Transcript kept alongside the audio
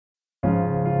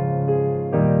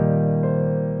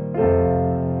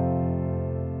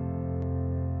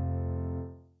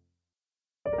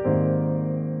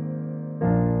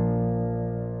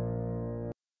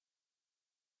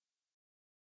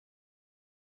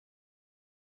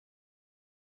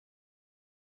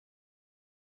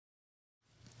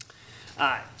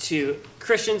To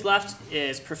Christian's left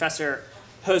is Professor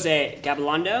Jose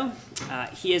Gabilondo.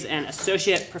 He is an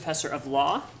associate professor of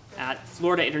law at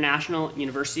Florida International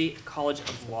University College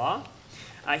of Law.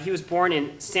 He was born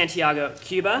in Santiago,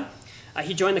 Cuba.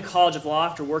 He joined the College of Law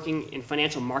after working in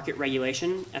financial market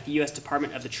regulation at the U.S.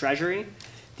 Department of the Treasury,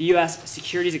 the U.S.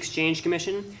 Securities Exchange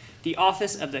Commission, the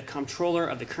Office of the Comptroller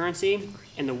of the Currency,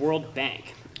 and the World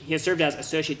Bank. He has served as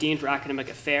Associate Dean for Academic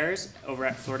Affairs over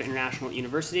at Florida International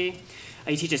University.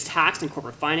 He teaches tax and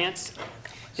corporate finance.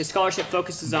 His scholarship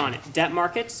focuses on debt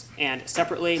markets and,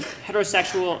 separately,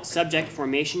 heterosexual subject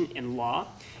formation in law,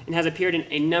 and has appeared in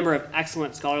a number of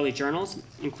excellent scholarly journals,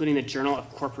 including the Journal of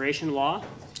Corporation Law.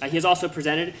 He has also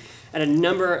presented at a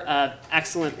number of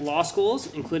excellent law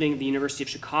schools, including the University of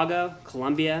Chicago,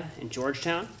 Columbia, and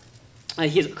Georgetown.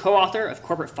 He is a co-author of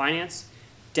Corporate Finance,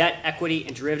 Debt, Equity,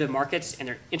 and Derivative Markets and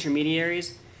Their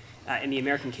Intermediaries in the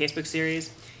American Casebook series.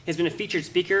 He has been a featured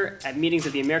speaker at meetings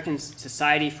of the American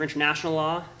Society for International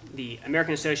Law, the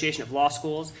American Association of Law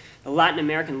Schools, the Latin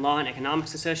American Law and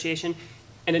Economics Association,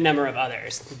 and a number of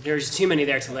others. There's too many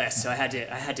there to list, so I had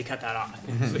to cut that off.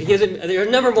 There are a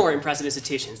number more impressive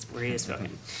institutions where he has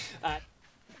spoken.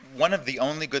 One of the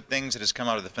only good things that has come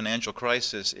out of the financial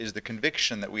crisis is the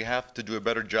conviction that we have to do a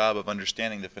better job of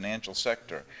understanding the financial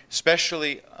sector.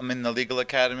 Especially, I'm in the legal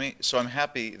academy, so I'm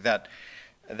happy that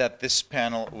this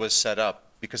panel was set up,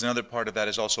 because another part of that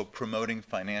is also promoting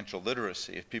financial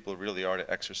literacy. If people really are to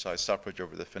exercise suffrage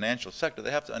over the financial sector,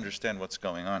 they have to understand what's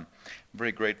going on. I'm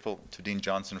very grateful to Dean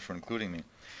Johnson for including me.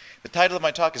 The title of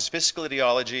my talk is Fiscal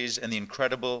Ideologies and the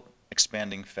Incredible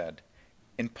Expanding Fed.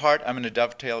 In part, I'm going to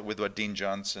dovetail with what Dean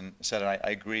Johnson said, and I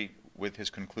agree with his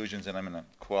conclusions, and I'm going to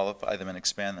qualify them and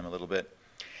expand them a little bit.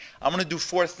 I'm going to do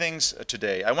four things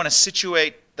today. I want to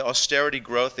situate the austerity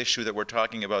growth issue that we're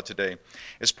talking about today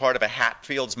as part of a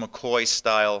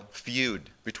Hatfields-McCoy-style feud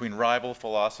between rival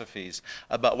philosophies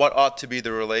about what ought to be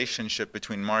the relationship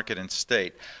between market and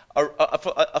state,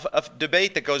 a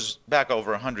debate that goes back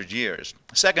over 100 years.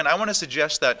 Second, I want to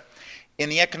suggest that in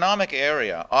the economic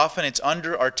area, often it's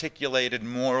under-articulated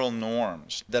moral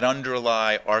norms that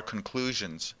underlie our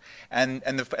conclusions, and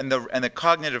the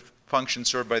cognitive function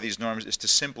served by these norms is to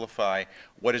simplify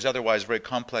what is otherwise very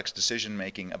complex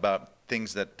decision-making about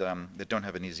things that don't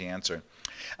have an easy answer.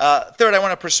 Third, I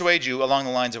want to persuade you, along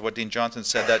the lines of what Dean Johnson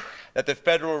said, that the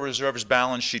Federal Reserve's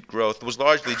balance sheet growth was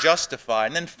largely justified.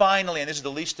 And then finally, and this is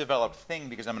the least developed thing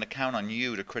because I'm going to count on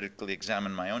you to critically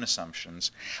examine my own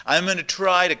assumptions, I'm going to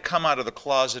try to come out of the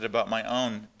closet about my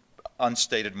own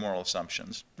unstated moral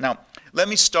assumptions. Now, let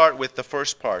me start with the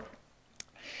first part.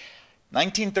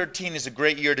 1913 is a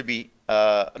great year to be,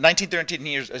 1913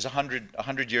 years is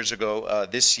 100 years ago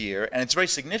this year, and it's very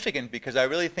significant because I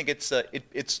really think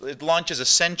it launches a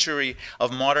century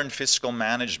of modern fiscal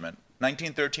management.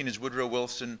 1913 is Woodrow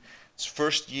Wilson's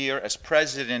first year as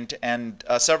president, and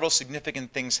several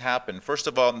significant things happen. First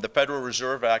of all, the Federal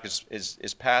Reserve Act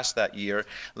is passed that year,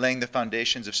 laying the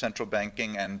foundations of central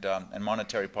banking and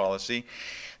monetary policy.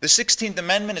 The 16th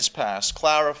Amendment is passed,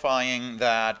 clarifying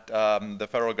that the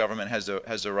federal government has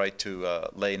a right to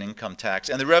lay an income tax.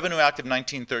 And the Revenue Act of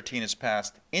 1913 is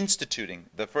passed, instituting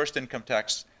the first income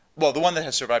tax, well, the one that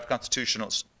has survived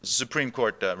constitutional Supreme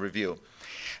Court review.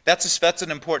 That's an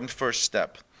important first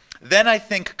step. Then I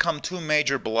think come two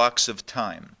major blocks of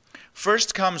time.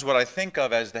 First comes what I think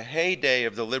of as the heyday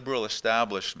of the liberal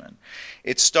establishment.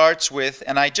 It starts with,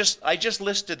 and I just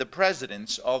listed the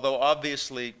presidents, although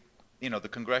obviously, you know, the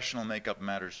congressional makeup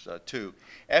matters too.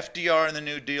 FDR in the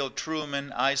New Deal,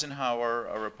 Truman, Eisenhower,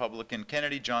 a Republican,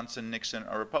 Kennedy, Johnson, Nixon,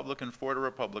 a Republican, Ford, a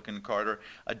Republican, Carter,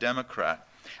 a Democrat.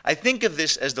 I think of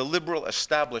this as the liberal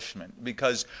establishment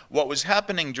because what was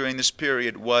happening during this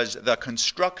period was the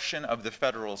construction of the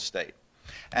federal state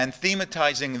and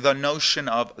thematizing the notion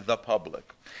of the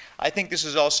public. I think this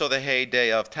is also the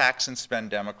heyday of tax and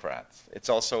spend Democrats. It's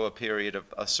also a period of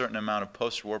a certain amount of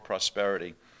post-war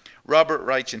prosperity. Robert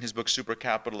Reich, in his book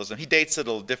Supercapitalism, he dates it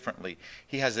a little differently.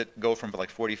 He has it go from like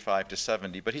 45 to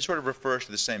 70, but he sort of refers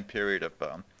to the same period of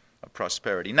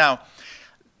prosperity. Now,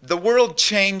 the world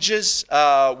changes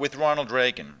with Ronald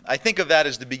Reagan. I think of that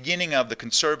as the beginning of the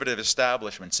conservative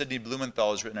establishment. Sidney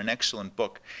Blumenthal has written an excellent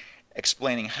book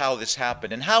explaining how this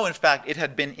happened and how, in fact, it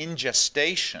had been in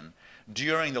gestation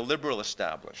during the liberal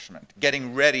establishment,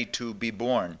 getting ready to be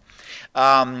born.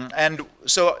 And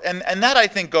that, I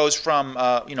think, goes from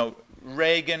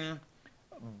Reagan,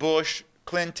 Bush,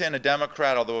 Clinton, a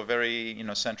Democrat, although a very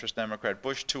centrist Democrat,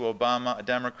 Bush to Obama, a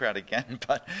Democrat again,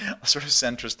 but a sort of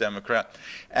centrist Democrat.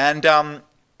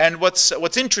 And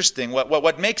what's interesting,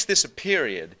 what makes this a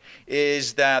period,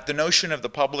 is that the notion of the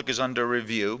public is under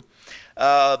review.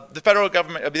 The federal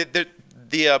government,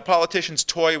 The politicians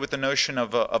toy with the notion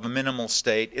of a minimal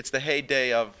state. It's the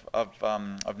heyday of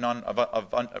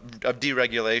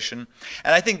deregulation.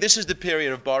 And I think this is the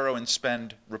period of borrow and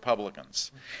spend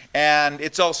Republicans. And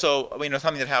it's also,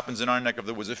 something that happens in our neck of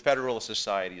the woods. A federal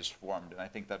society is formed, and I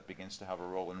think that begins to have a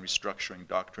role in restructuring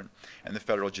doctrine and the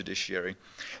federal judiciary.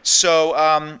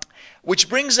 So, which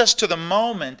brings us to the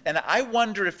moment, and I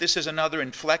wonder if this is another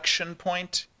inflection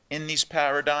point in these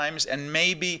paradigms, and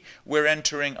maybe we're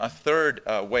entering a third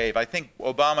wave. I think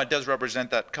Obama does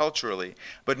represent that culturally,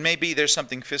 but maybe there's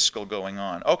something fiscal going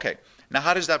on. Okay, now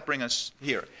how does that bring us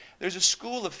here? There's a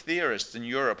school of theorists in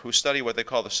Europe who study what they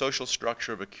call the social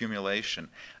structure of accumulation.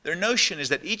 Their notion is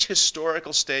that each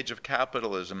historical stage of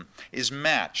capitalism is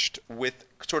matched with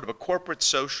sort of a corporate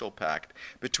social pact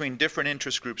between different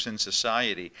interest groups in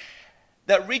society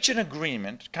that reach an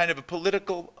agreement, kind of a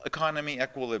political economy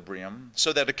equilibrium,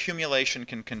 so that accumulation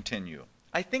can continue.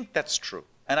 I think that's true.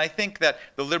 And I think that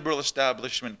the liberal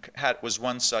establishment was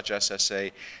one such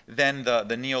SSA, then the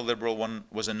neoliberal one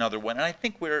was another one, and I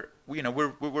think we're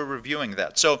reviewing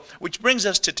that. So, which brings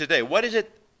us to today. What is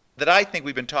it that I think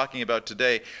we've been talking about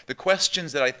today? The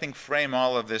questions that I think frame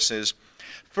all of this is,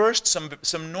 first,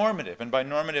 some normative, and by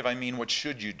normative I mean what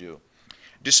should you do?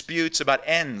 Disputes about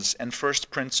ends and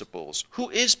first principles. Who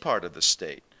is part of the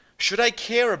state? Should I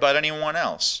care about anyone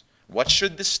else? What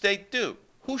should the state do?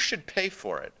 Who should pay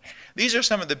for it? These are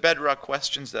some of the bedrock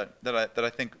questions that I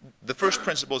think the first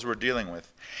principles we're dealing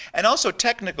with. And also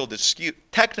technical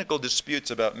disputes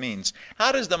about means.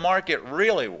 How does the market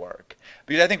really work?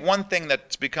 Because I think one thing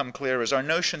that's become clear is our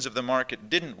notions of the market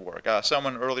didn't work.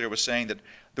 Someone earlier was saying that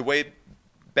the way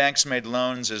banks made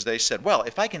loans is they said, well,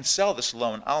 if I can sell this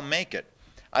loan, I'll make it.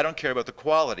 I don't care about the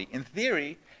quality. In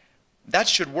theory, that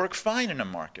should work fine in a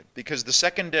market because the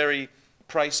secondary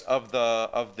price of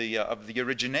the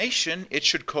origination, it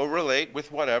should correlate with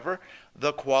whatever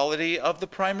the quality of the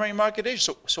primary market is.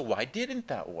 So why didn't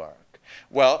that work?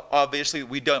 Well, obviously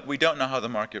we don't know how the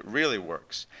market really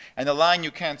works. And the line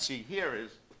you can't see here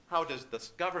is how does this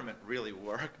government really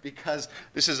work? Because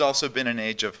this has also been an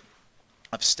age of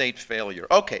state failure.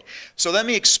 Okay, so let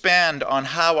me expand on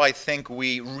how I think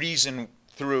we reason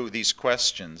through these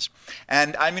questions.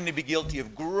 And I'm going to be guilty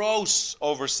of gross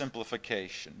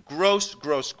oversimplification. Gross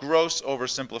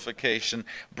oversimplification,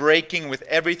 breaking with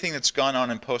everything that's gone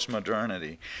on in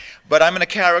postmodernity. But I'm going to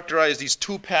characterize these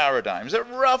two paradigms that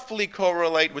roughly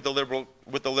correlate with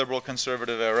the liberal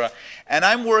conservative era. And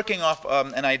I'm working off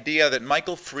an idea that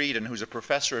Michael Frieden, who's a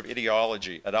professor of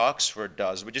ideology at Oxford,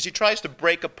 does, which is he tries to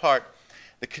break apart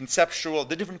the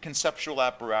different conceptual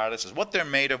apparatuses, what they're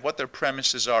made of, what their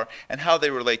premises are, and how they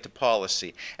relate to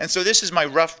policy. And so this is my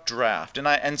rough draft.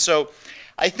 And so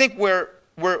I think we're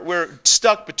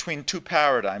stuck between two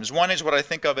paradigms. One is what I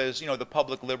think of as the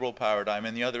public liberal paradigm,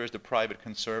 and the other is the private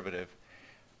conservative.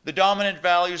 The dominant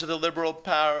values of the liberal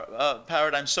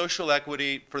paradigm, social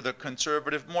equity; for the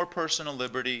conservative, more personal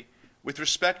liberty. With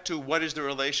respect to what is the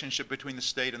relationship between the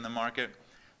state and the market,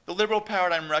 the liberal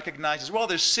paradigm recognizes, well,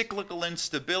 there's cyclical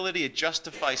instability. It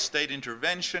justifies state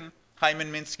intervention.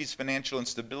 Hyman Minsky's financial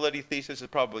instability thesis is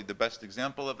probably the best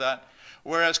example of that.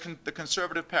 Whereas the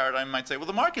conservative paradigm might say, well,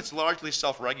 the market's largely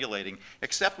self-regulating,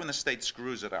 except when the state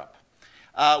screws it up.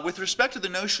 With respect to the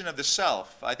notion of the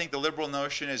self, I think the liberal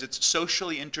notion is it's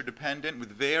socially interdependent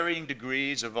with varying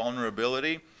degrees of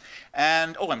vulnerability.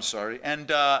 And,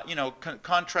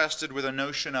 contrasted with a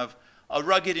notion of a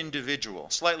rugged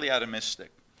individual, slightly atomistic.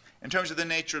 In terms of the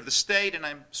nature of the state, and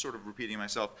I'm sort of repeating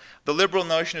myself, the liberal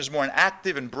notion is more an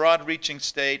active and broad-reaching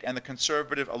state, and the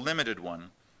conservative a limited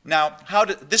one. Now,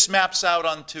 this maps out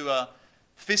onto a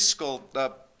fiscal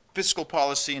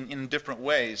policy in different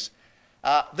ways.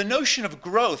 The notion of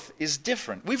growth is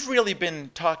different. We've really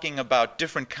been talking about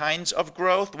different kinds of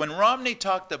growth. When Romney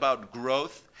talked about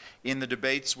growth in the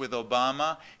debates with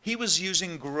Obama, he was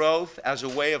using growth as a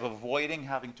way of avoiding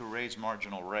having to raise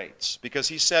marginal rates. Because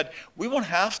he said, we won't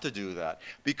have to do that,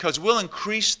 because we'll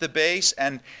increase the base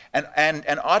and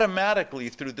automatically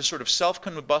through this sort of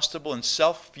self-combustible and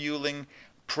self-fueling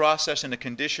process in a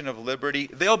condition of liberty,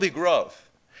 there'll be growth.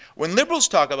 When liberals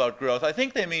talk about growth, I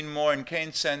think they mean more in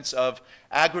Keynes' sense of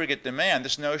aggregate demand,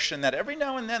 this notion that every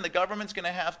now and then the government's going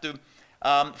to have to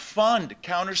fund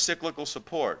counter-cyclical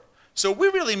support. So we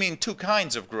really mean two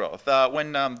kinds of growth.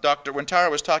 When Tara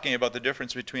was talking about the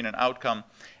difference between an outcome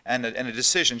and a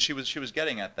decision, she was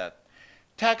getting at that.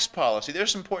 Tax policy, there's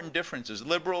some important differences.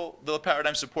 Liberal, the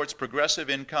paradigm supports progressive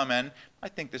income and, I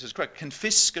think this is correct,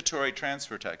 confiscatory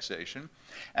transfer taxation.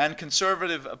 And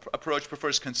conservative approach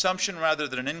prefers consumption rather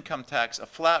than an income tax, a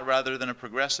flat rather than a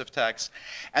progressive tax.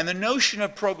 And the notion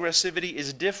of progressivity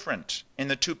is different in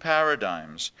the two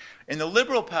paradigms. In the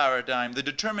liberal paradigm, the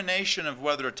determination of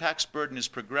whether a tax burden is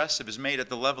progressive is made at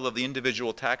the level of the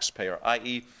individual taxpayer,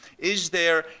 i.e., is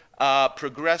there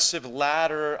progressive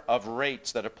ladder of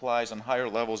rates that applies on higher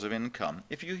levels of income.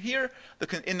 If you hear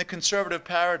in the conservative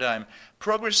paradigm,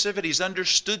 progressivity is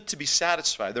understood to be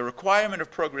satisfied. The requirement of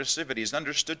progressivity is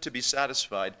understood to be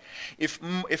satisfied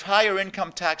if higher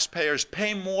income taxpayers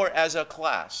pay more as a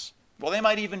class. Well, they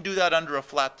might even do that under a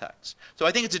flat tax. So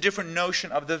I think it's a different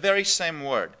notion of the very same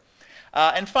word.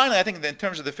 And finally, I think that in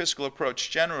terms of the fiscal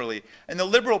approach generally, in the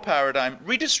liberal paradigm,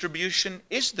 redistribution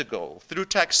is the goal through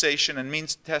taxation and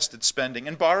means-tested spending,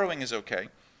 and borrowing is okay.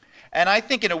 And I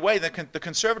think in a way the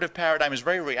conservative paradigm is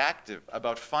very reactive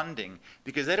about funding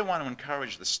because they don't want to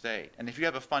encourage the state. And if you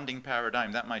have a funding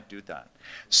paradigm, that might do that.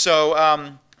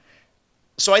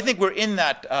 So I think we're in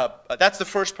that, that's the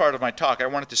first part of my talk. I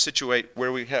wanted to situate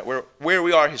where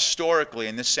we are historically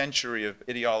in this century of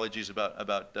ideologies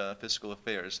about fiscal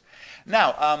affairs.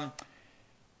 Now, I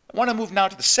want to move now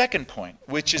to the second point,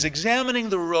 which is examining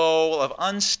the role of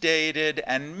unstated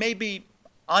and maybe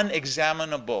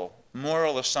unexaminable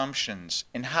moral assumptions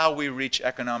in how we reach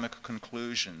economic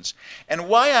conclusions. And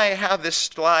why I have this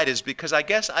slide is because I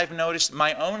guess I've noticed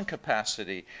my own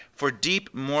capacity for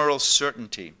deep moral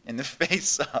certainty in the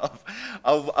face of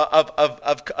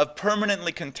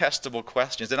permanently contestable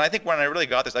questions. And I think when I really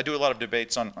got this, I do a lot of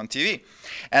debates on TV.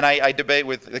 And I debate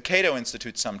with the Cato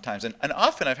Institute sometimes. And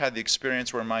often I've had the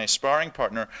experience where my sparring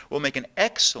partner will make an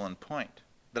excellent point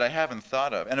that I haven't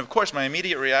thought of. And of course, my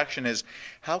immediate reaction is,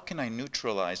 how can I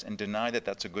neutralize and deny that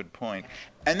that's a good point?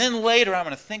 And then later, I'm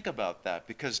going to think about that,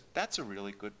 because that's a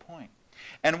really good point.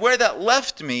 And where that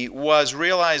left me was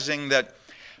realizing that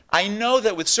I know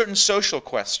that with certain social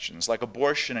questions, like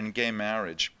abortion and gay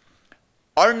marriage,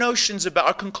 our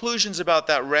conclusions about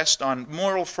that rest on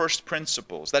moral first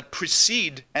principles that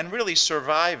precede and really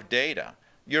survive data.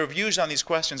 Your views on these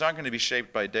questions aren't going to be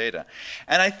shaped by data.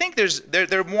 And I think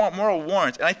there are more moral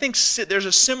warrants. And I think there's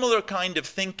a similar kind of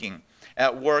thinking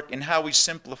at work in how we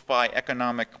simplify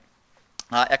economic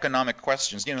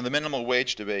questions. You know, the minimum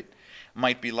wage debate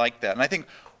might be like that. And I think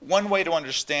one way to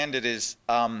understand it is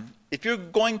if you're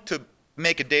going to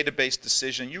make a data-based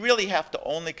decision, you really have to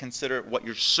only consider what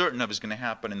you're certain of is going to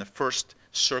happen in the first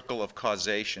circle of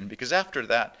causation. Because after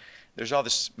that, there's all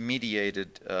this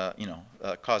mediated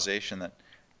causation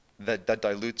that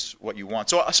dilutes what you want.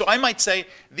 So I might say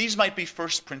these might be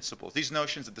first principles, these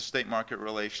notions of the state-market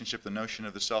relationship, the notion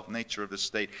of the self-nature of the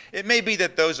state. It may be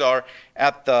that those are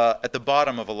at the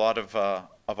bottom of a lot of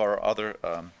our other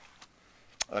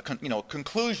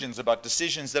conclusions about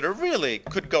decisions that are really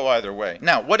could go either way.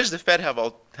 Now, what does the Fed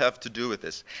have to do with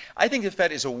this? I think the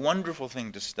Fed is a wonderful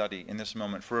thing to study in this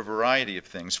moment for a variety of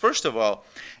things. First of all,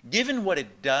 given what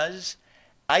it does,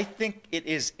 I think it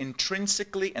is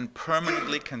intrinsically and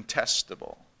permanently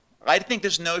contestable. I think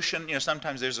this notion,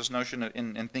 sometimes there's this notion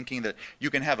in thinking that you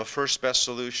can have a first best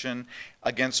solution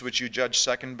against which you judge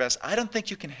second best. I don't think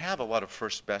you can have a lot of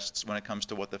first bests when it comes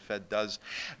to what the Fed does,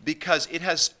 because it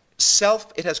has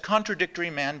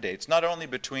contradictory mandates, not only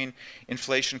between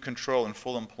inflation control and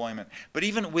full employment, but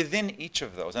even within each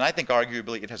of those. And I think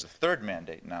arguably it has a third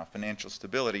mandate now, financial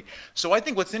stability. So I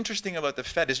think what's interesting about the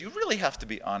Fed is you really have to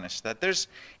be honest that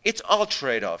it's all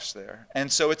trade-offs there.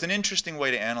 And so it's an interesting way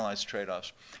to analyze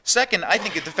trade-offs. Second, I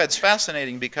think the Fed's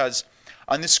fascinating because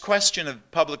on this question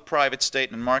of public, private,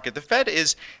 state, and market, the Fed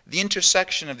is the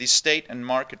intersection of these state and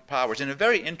market powers in a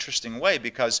very interesting way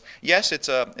because, yes, it's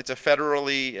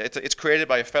created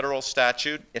by a federal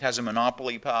statute. It has a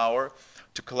monopoly power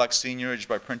to collect seigniorage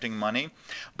by printing money.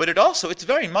 But it's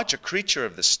very much a creature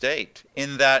of the state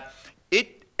in that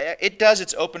it does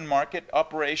its open market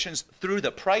operations through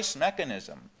the price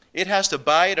mechanism. It has to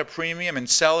buy at a premium and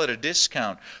sell at a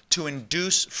discount to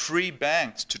induce free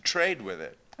banks to trade with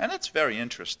it. And that's very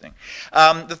interesting.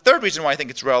 The third reason why I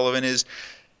think it's relevant is,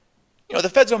 the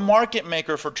Fed's a market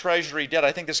maker for Treasury debt.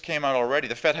 I think this came out already.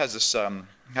 The Fed has this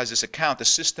account, the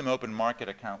System Open Market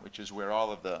account, which is where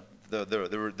all of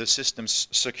the system's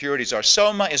securities are.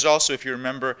 SOMA is also, if you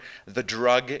remember, the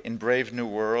drug in Brave New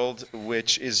World,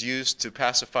 which is used to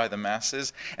pacify the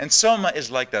masses. And SOMA is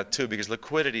like that too, because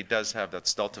liquidity does have that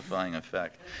stultifying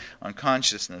effect on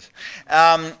consciousness.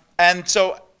 And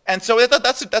so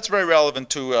that's very relevant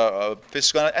to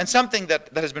fiscal, and something that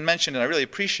has been mentioned, and I really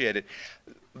appreciate it.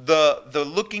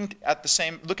 looking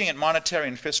at monetary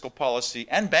and fiscal policy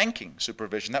and banking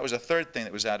supervision, that was a third thing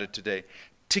that was added today,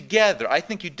 together. I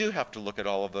think you do have to look at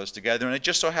all of those together, and it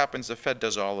just so happens the Fed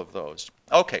does all of those.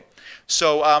 Okay,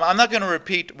 so I'm not going to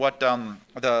repeat what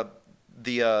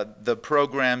the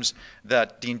programs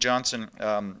that Dean Johnson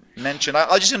mentioned.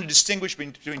 I'm just going to distinguish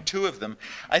between two of them.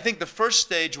 I think the first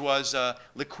stage was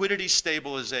liquidity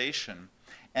stabilization.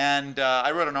 And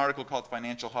I wrote an article called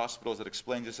Financial Hospitals that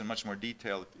explains this in much more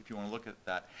detail if you want to look at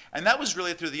that. And that was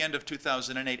really through the end of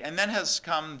 2008. And then has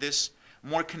come this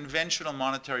more conventional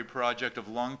monetary project of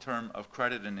long-term of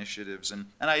credit initiatives. And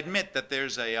I admit that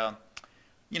there's a,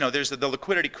 the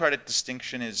liquidity credit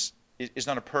distinction is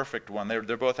not a perfect one.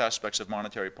 They're both aspects of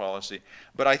monetary policy.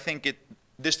 But I think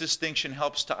this distinction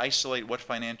helps to isolate what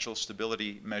financial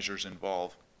stability measures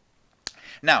involve.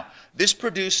 Now, this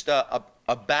produced a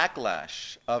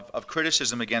backlash of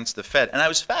criticism against the Fed. And I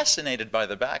was fascinated by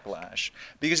the backlash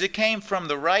because it came from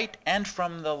the right and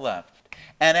from the left.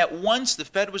 And at once, the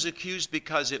Fed was accused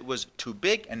because it was too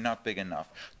big and not big enough,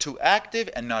 too active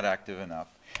and not active enough.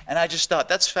 And I just thought,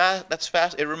 that's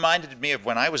fast. It reminded me of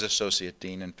when I was associate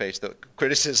dean and faced the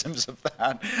criticisms of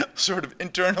that sort of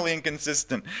internally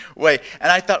inconsistent way.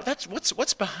 And I thought,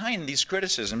 what's behind these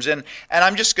criticisms? And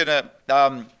I'm just going to,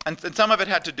 and some of it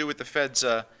had to do with the Fed's,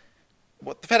 the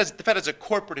Fed has a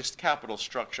corporatist capital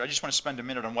structure. I just want to spend a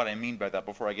minute on what I mean by that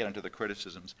before I get into the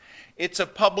criticisms. It's a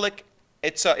public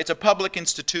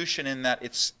institution in that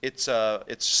its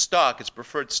stock, its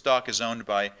preferred stock, is owned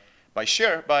by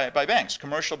banks.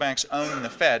 Commercial banks own the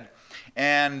Fed,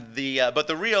 and but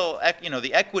the real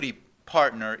the equity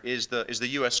partner is the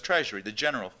U.S. Treasury, the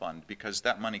general fund, because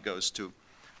that money goes to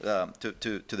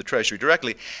the Treasury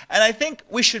directly. And I think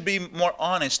we should be more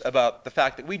honest about the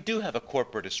fact that we do have a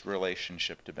corporatist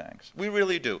relationship to banks. We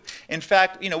really do. In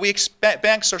fact,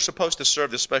 banks are supposed to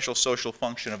serve the special social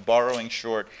function of borrowing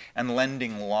short and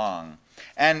lending long.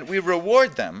 And we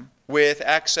reward them with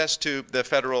access to the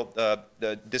federal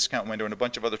the discount window and a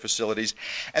bunch of other facilities.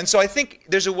 And so I think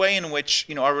there's a way in which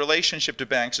our relationship to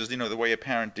banks is the way a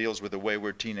parent deals with a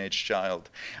wayward teenage child.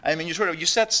 I mean, you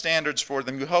set standards for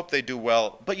them, you hope they do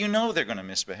well, but they're going to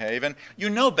misbehave, and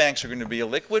banks are going to be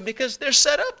illiquid because they're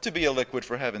set up to be illiquid,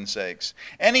 for heaven's sakes.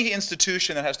 Any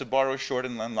institution that has to borrow short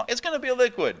and lend long, it's going to be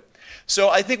illiquid. So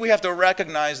I think we have to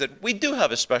recognize that we do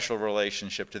have a special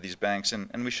relationship to these banks,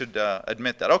 and we should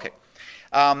admit that. Okay.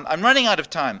 I'm running out of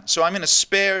time, so I'm going to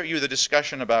spare you the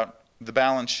discussion about the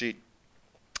balance sheet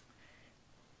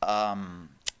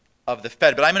of the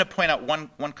Fed. But I'm going to point out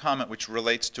one comment which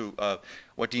relates to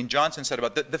what Dean Johnson said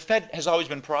about the Fed has always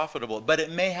been profitable, but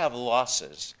it may have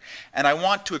losses. And I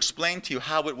want to explain to you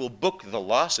how it will book the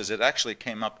losses. It actually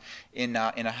came up in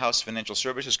a House Financial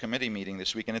Services Committee meeting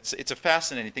this week, and it's a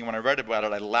fascinating thing. When I read about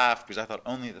it, I laughed because I thought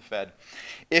only the Fed.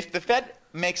 If the Fed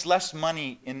makes less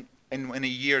money in a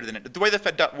year than the way the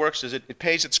Fed works is it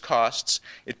pays its costs,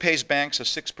 it pays banks a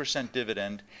 6%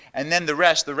 dividend, and then the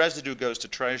residue goes to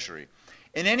Treasury.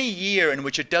 In any year in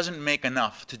which it doesn't make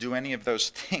enough to do any of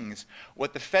those things,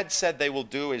 what the Fed said they will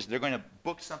do is they're going to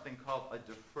book something called a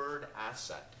deferred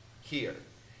asset here.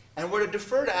 And what a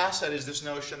deferred asset is this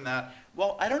notion that,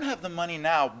 well, I don't have the money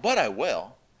now, but I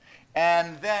will.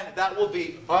 And then that will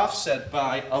be offset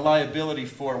by a liability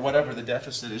for whatever the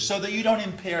deficit is, so that you don't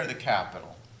impair the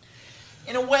capital.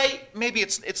 In a way, maybe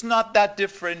it's not that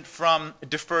different from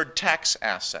deferred tax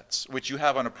assets, which you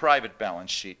have on a private balance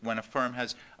sheet when a firm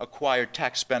has acquired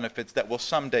tax benefits that will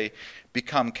someday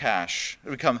become cash.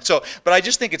 But I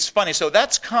just think it's funny. So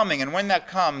that's coming, and when that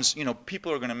comes,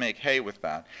 people are going to make hay with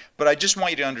that. But I just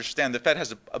want you to understand the Fed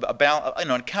has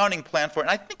an accounting plan for it, and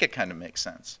I think it kind of makes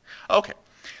sense. Okay,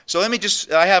 so let me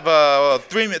I have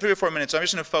 3 or 4 minutes. So I'm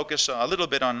just going to focus a little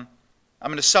bit on. I'm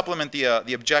going to supplement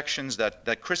the objections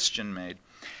that Christian made.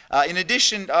 In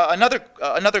addition, another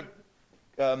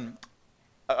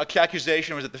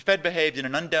accusation was that the Fed behaved in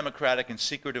an undemocratic and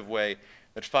secretive way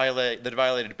that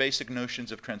violated basic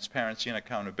notions of transparency and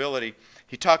accountability.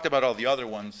 He talked about all the other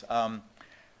ones.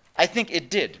 I think it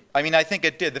did. I think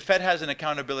it did. The Fed has an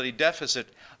accountability deficit,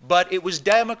 but it was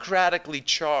democratically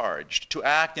charged to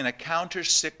act in a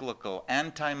counter-cyclical,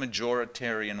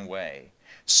 anti-majoritarian way.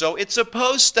 So it's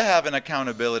supposed to have an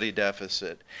accountability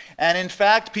deficit. And in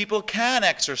fact, people can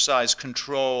exercise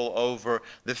control over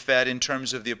the Fed in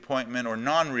terms of the appointment or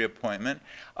non-reappointment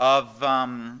of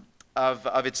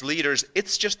its leaders.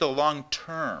 It's just the long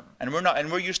term. And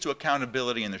we're used to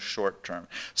accountability in the short term.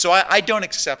 So I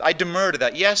demur to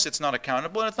that. Yes, it's not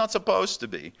accountable, and it's not supposed to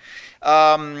be.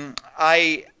 I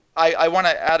want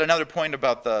to add another point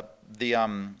about the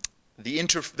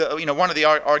one of the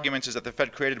arguments is that the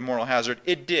Fed created moral hazard.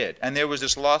 It did, and there was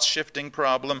this loss shifting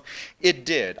problem. It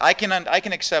did. I can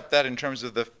accept that in terms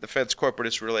of the Fed's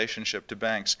corporatist relationship to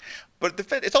banks, but the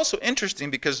Fed. It's also interesting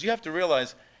because you have to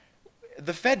realize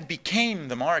the Fed became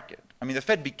the market. I mean, the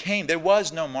Fed became. There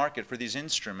was no market for these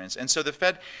instruments, and so the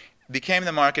Fed became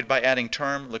the market by adding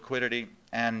term, liquidity,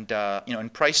 and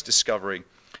and price discovery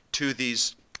to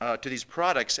these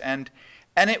products, and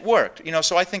it worked.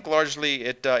 So I think largely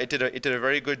it did a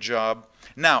very good job.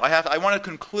 Now I want to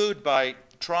conclude by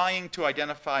trying to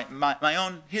identify my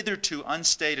own hitherto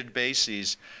unstated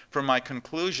bases for my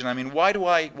conclusion. I mean, why do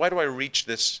I reach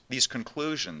these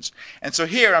conclusions? And so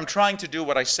here I'm trying to do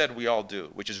what I said we all do,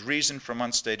 which is reason from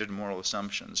unstated moral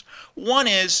assumptions. One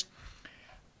is,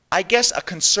 I guess, a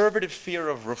conservative fear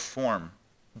of reform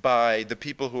by the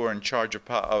people who are in charge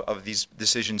of these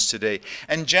decisions today,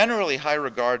 and generally high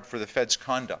regard for the Fed's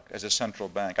conduct as a central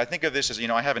bank. I think of this as,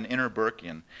 I have an inner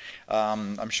Burkean.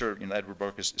 I'm sure Edward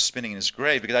Burke is spinning in his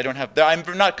grave because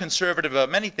I'm not conservative about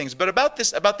many things, but about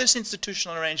this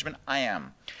institutional arrangement, I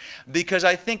am, because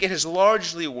I think it has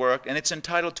largely worked, and it's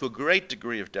entitled to a great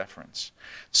degree of deference.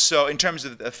 So in terms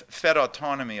of the Fed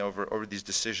autonomy over these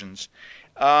decisions,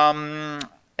 and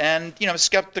I'm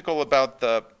skeptical about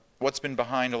what's been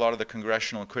behind a lot of the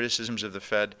congressional criticisms of the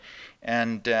Fed,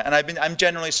 and I'm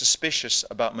generally suspicious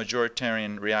about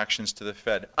majoritarian reactions to the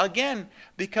Fed. Again,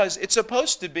 because it's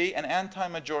supposed to be an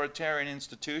anti-majoritarian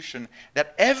institution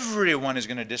that everyone is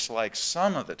going to dislike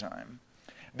some of the time,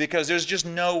 because there's just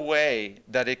no way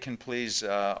that it can please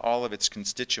all of its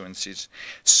constituencies.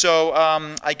 So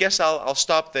I guess I'll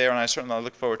stop there, and I certainly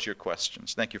look forward to your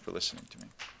questions. Thank you for listening to me.